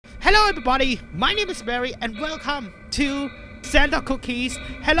Hello everybody, my name is Buirry and welcome to Santa Cookies.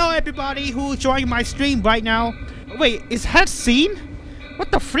 Hello everybody who joined my stream right now. Wait, is that scene?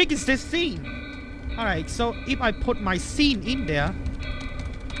 What the freak is this scene? Alright, so if I put my scene in there.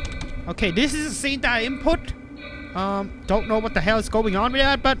 Okay, this is a scene that I input. Don't know what the hell is going on with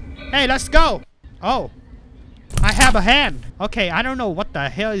that, but hey, let's go. Oh, I have a hand. Okay, I don't know what the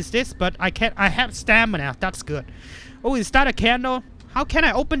hell is this, but I have stamina. That's good. Oh, is that a candle? How can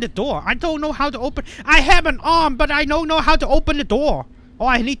I open the door? I don't know how to open. I have an arm, but I don't know how to open the door. Oh,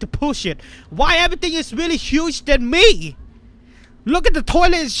 I need to push it. Why everything is really huge than me? Look at the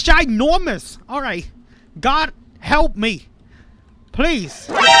toilet, it's ginormous. Alright. God, help me. Please.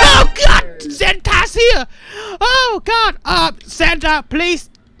 Oh, God! Santa's here! Oh, God! Santa, please.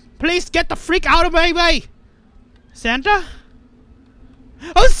 Please get the freak out of my way. Santa?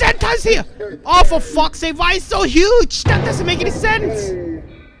 Oh, Santa's here! Oh, for fuck's sake, why is it so huge? That doesn't make any sense.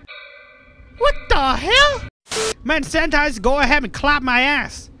 What the hell? Man, Santa is go ahead and clap my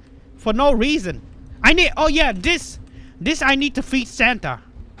ass. For no reason. I need, oh yeah, this I need to feed Santa.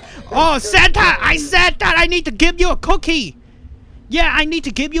 Oh, Santa, I said that I need to give you a cookie. Yeah, I need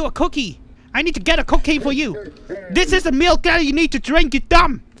to give you a cookie. I need to get a cookie for you. This is the milk that you need to drink, you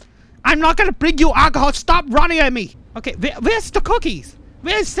dumb. I'm not gonna bring you alcohol, stop running at me. Okay, where's the cookies?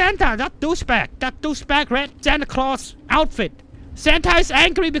 Where's Santa? That douchebag red Santa Claus outfit. Santa is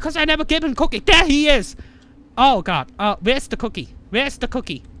angry because I never gave him cookie. There he is. Oh God. Where's the cookie? Where's the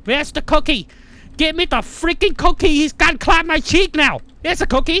cookie? Where's the cookie? Give me the freaking cookie. He's gonna clap my cheek now. There's a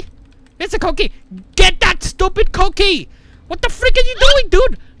cookie. There's a cookie. Get that stupid cookie. What the freak are you doing,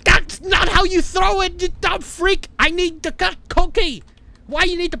 dude? That's not how you throw it, you dumb freak. I need the cookie. Why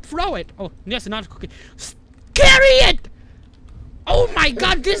you need to throw it? Oh, there's another cookie. Carry it. Oh my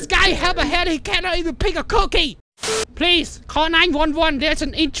God, this guy have a head, he cannot even pick a cookie! Please, call 911, there's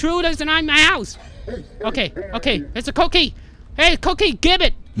an intruder in my house! Okay, there's a cookie! Hey, cookie, give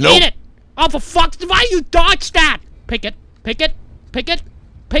it! Nope. Eat it! Oh, for fuck's sake, why you dodge that? Pick it!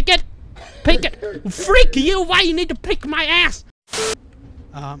 Freak you, why you need to pick my ass?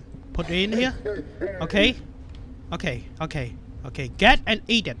 Put it in here. Okay, get and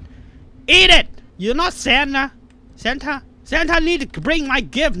eat it! Eat it! You're not Santa! Santa need to bring my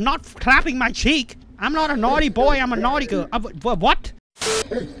gift, not clapping my cheek. I'm not a naughty boy, I'm a naughty girl. What?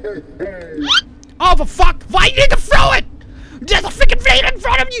 Oh, for fuck! Why you need to throw it? There's a freaking flame in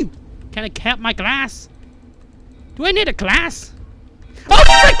front of you! Can I cap my glass? Do I need a glass? Oh,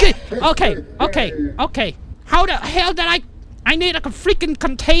 freaking! Okay. How the hell did I need a freaking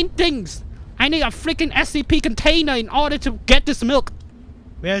contain things. I need a freaking SCP container in order to get this milk.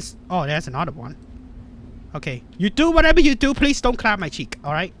 Where's... Oh, there's another one. Okay, you do whatever you do, please don't clap my cheek,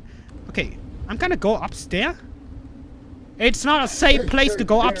 alright? Okay, I'm gonna go upstairs. It's not a safe place to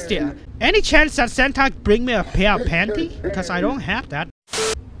go upstairs. Any chance that Santa bring me a pair of panties? Because I don't have that.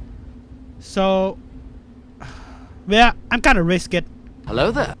 So... well, I'm gonna risk it.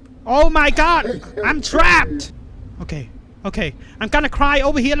 Hello there. Oh my God! I'm trapped! Okay. I'm gonna cry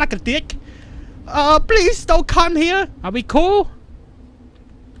over here like a dick. Please don't come here. Are we cool?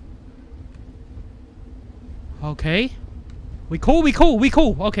 Okay. We cool.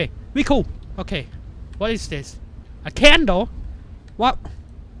 Okay. We cool. Okay. What is this? A candle? What?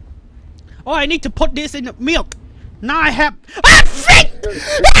 Oh, I need to put this in the milk. Now I have... Ah, freak!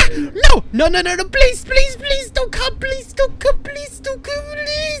 Ah! No. Please don't come. Please.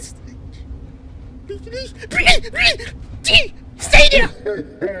 Stay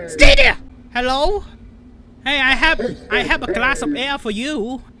there. Hello? Hey, I have a glass of air for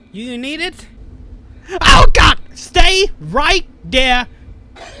you. You need it? Oh God! Stay right there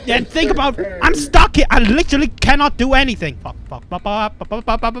and think about... I'm stuck here. I literally cannot do anything.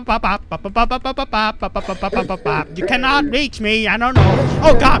 You cannot reach me. I don't know.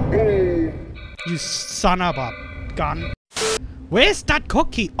 Oh God! You son of a gun. Where's that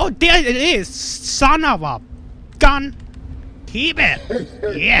cookie? Oh, there it is. Son of a gun. Keep it.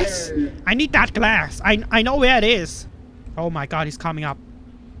 Yes. I need that glass. I know where it is. Oh my God, he's coming up.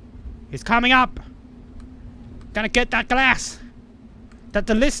 Gotta get that glass. That's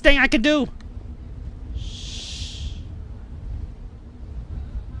the least thing I can do. Shh.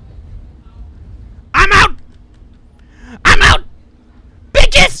 I'm out!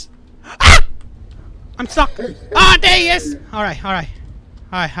 Bitches! Ah! I'm stuck. Ah, there he is! Alright.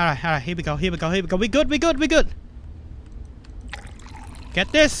 Here we go. We good. Get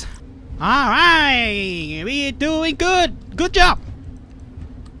this. Alright. We're doing good. Good job.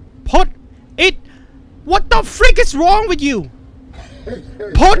 Put it... What the freak is wrong with you?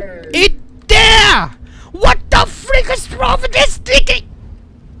 Put it there! What the freak is wrong with this sticky?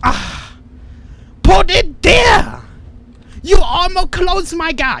 Ah. Come on, close,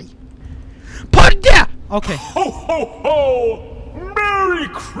 my guy. Put it there. Okay. Ho ho ho! Merry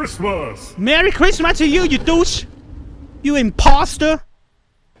Christmas! Merry Christmas to you, you douche. You imposter.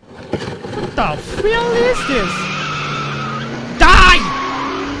 What the hell is this? Die!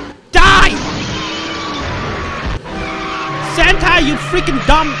 Die! Santa, you freaking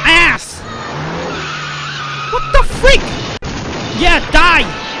dumb ass! What the freak? Yeah,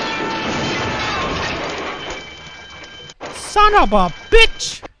 die! Son of a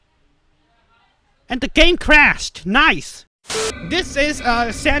bitch! And the game crashed. Nice. This is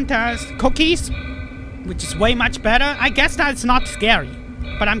Santa's cookies, which is way much better. I guess that it's not scary,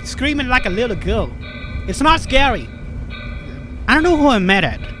 but I'm screaming like a little girl. It's not scary. I don't know who I'm mad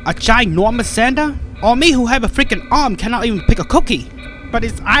at. A ginormous Santa? Or me who have a freaking arm cannot even pick a cookie. But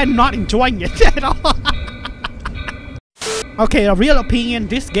I'm not enjoying it at all. Okay, a real opinion,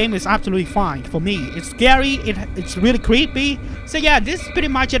 this game is absolutely fine for me. It's scary, it's really creepy. So yeah, this is pretty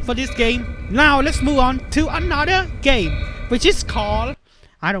much it for this game. Now let's move on to another game, which is called...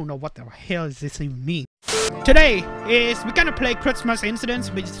 I don't know what the hell does this even mean. Today we're gonna play Christmas Incidents,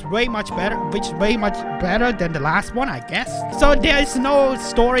 which is way much better than the last one, I guess. So there is no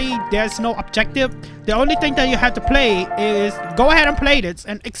story, there's no objective. The only thing that you have to play is go ahead and play this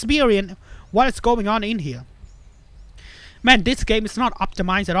and experience what is going on in here. Man, this game is not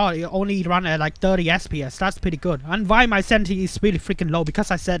optimized at all. It only run at like 30 FPS. That's pretty good. And why my sanity is really freaking low?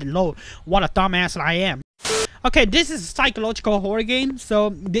 Because I said it low. What a dumbass I am. Okay, this is a psychological horror game.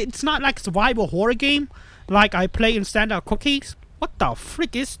 So it's not like a survival horror game like I play in Standard Cookies. What the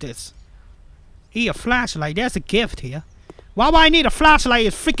frick is this? Here, a flashlight. There's a gift here. Why do I need a flashlight?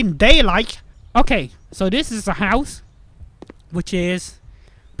 It's freaking daylight. Okay, so this is a house, which is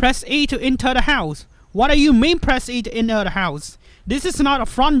press E to enter the house. What do you mean press E to enter the house? This is not a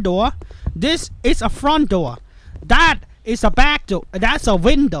front door. This is a front door. That is a back door. That's a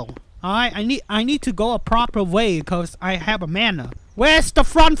window. Alright, I need to go a proper way because I have a manner. Where's the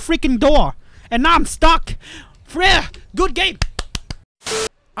front freaking door? And now I'm stuck. Good game.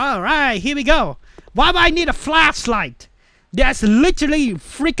 Alright, here we go. Why do I need a flashlight? There's literally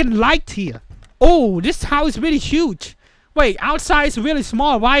freaking light here. Oh, this house is really huge. Wait, outside is really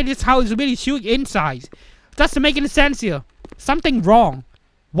small. Why this house is really huge inside? Doesn't make any sense here. Something wrong.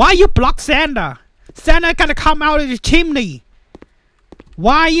 Why you block Santa? Santa gotta come out of the chimney.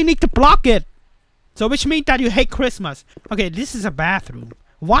 Why you need to block it? So which means that you hate Christmas. Okay, this is a bathroom.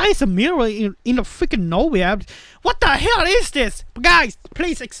 Why is a mirror in the freaking nowhere? What the hell is this? Guys,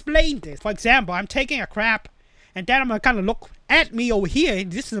 please explain this. For example, I'm taking a crap, and then I'm gonna kind of look at me over here.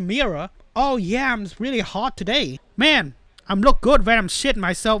 This is a mirror. Oh yeah, I'm really hot today. Man, I'm look good when I'm shitting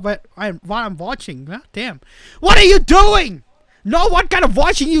myself while I'm watching. God damn. What are you doing? No one kind of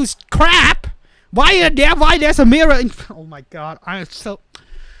watching you crap. Why are there? Why there's a mirror in... Oh my god, I'm so...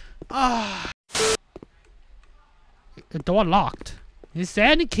 The door locked. Is there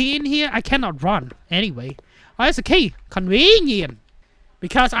any key in here? I cannot run. Anyway. Oh, there's a key. Convenient.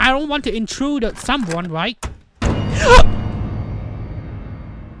 Because I don't want to intrude someone, right?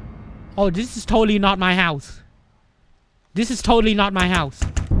 Oh, this is totally not my house. This is totally not my house.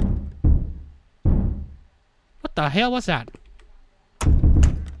 What the hell was that?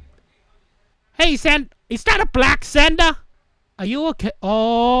 Hey, is that a black Santa? Are you okay?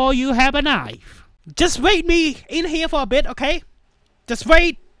 Oh, you have a knife. Just wait me in here for a bit, okay? Just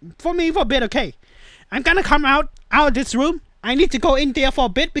wait for me for a bit, okay? I'm gonna come out of this room. I need to go in there for a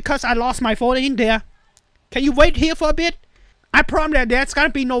bit because I lost my phone in there. Can you wait here for a bit? I promise that there's gonna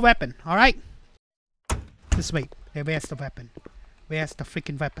be no weapon, alright? Just wait. Hey, where's the weapon? Where's the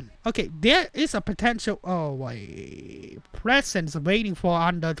freaking weapon? Okay, there is a potential... Oh, wait. Presents waiting for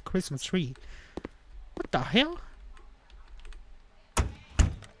under the Christmas tree. What the hell?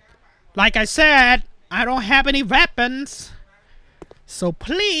 Like I said, I don't have any weapons. So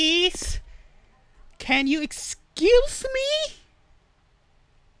please, can you excuse me?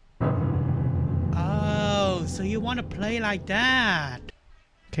 Oh, so you want to play like that?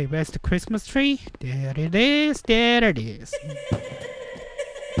 Okay, where's the Christmas tree? There it is, there it is.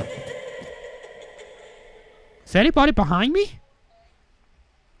 Is anybody behind me?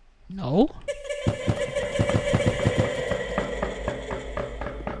 No.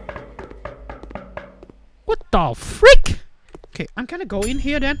 What the frick? Okay, I'm gonna go in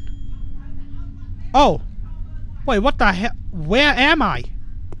here then. Oh. Wait, what the hell? Where am I?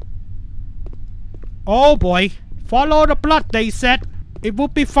 Oh boy. Follow the blood, they said. It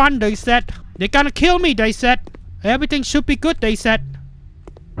would be fun, they said. They're gonna kill me, they said. Everything should be good, they said.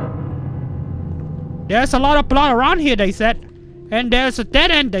 There's a lot of blood around here, they said. And there's a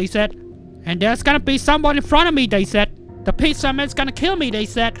dead end, they said. And there's gonna be someone in front of me, they said. The pizza man's gonna kill me, they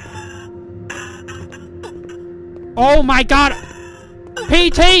said. Oh my god!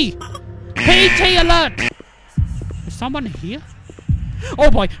 PT! PT alert! Is someone here?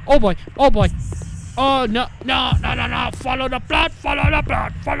 Oh boy, oh boy, oh boy. Oh no, no, no, no, no. Follow the blood, follow the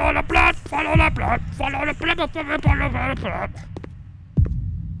blood, follow the blood, follow the blood, follow the blood, follow the blood.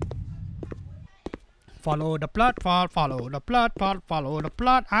 Follow the blood, follow the blood, follow the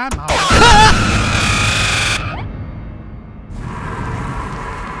blood. I'm out.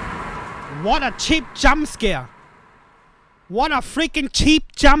 What a cheap jump scare. What a freaking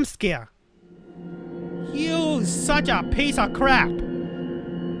cheap jump scare. You such a piece of crap.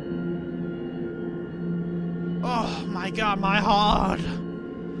 Oh my god, my heart.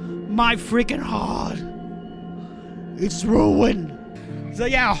 My freaking heart. It's ruined. So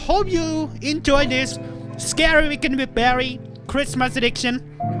yeah, I hope you enjoy this Scary Weekend with Buirry Christmas edition.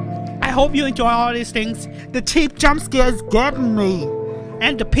 I hope you enjoy all these things. The cheap jump scare is getting me.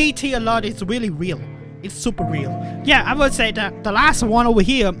 And the PT alert is really real. It's super real. Yeah, I would say that the last one over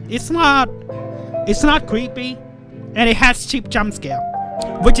here, it's not creepy. And it has cheap jump scare.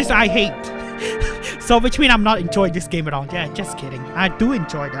 Which is I hate. So which means I'm not enjoying this game at all. Yeah, just kidding. I do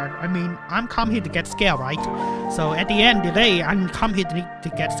enjoy that. I mean, I'm come here to get scared, right? So at the end of the day, I'm come here to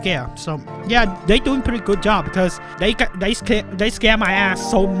get scared. So yeah, they doing pretty good job because they scare my ass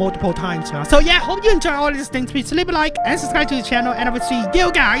so multiple times now. So yeah, hope you enjoy all these things. Please leave a like and subscribe to the channel, and I will see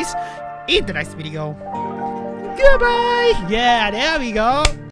you guys in the next video. Goodbye. Yeah, there we go.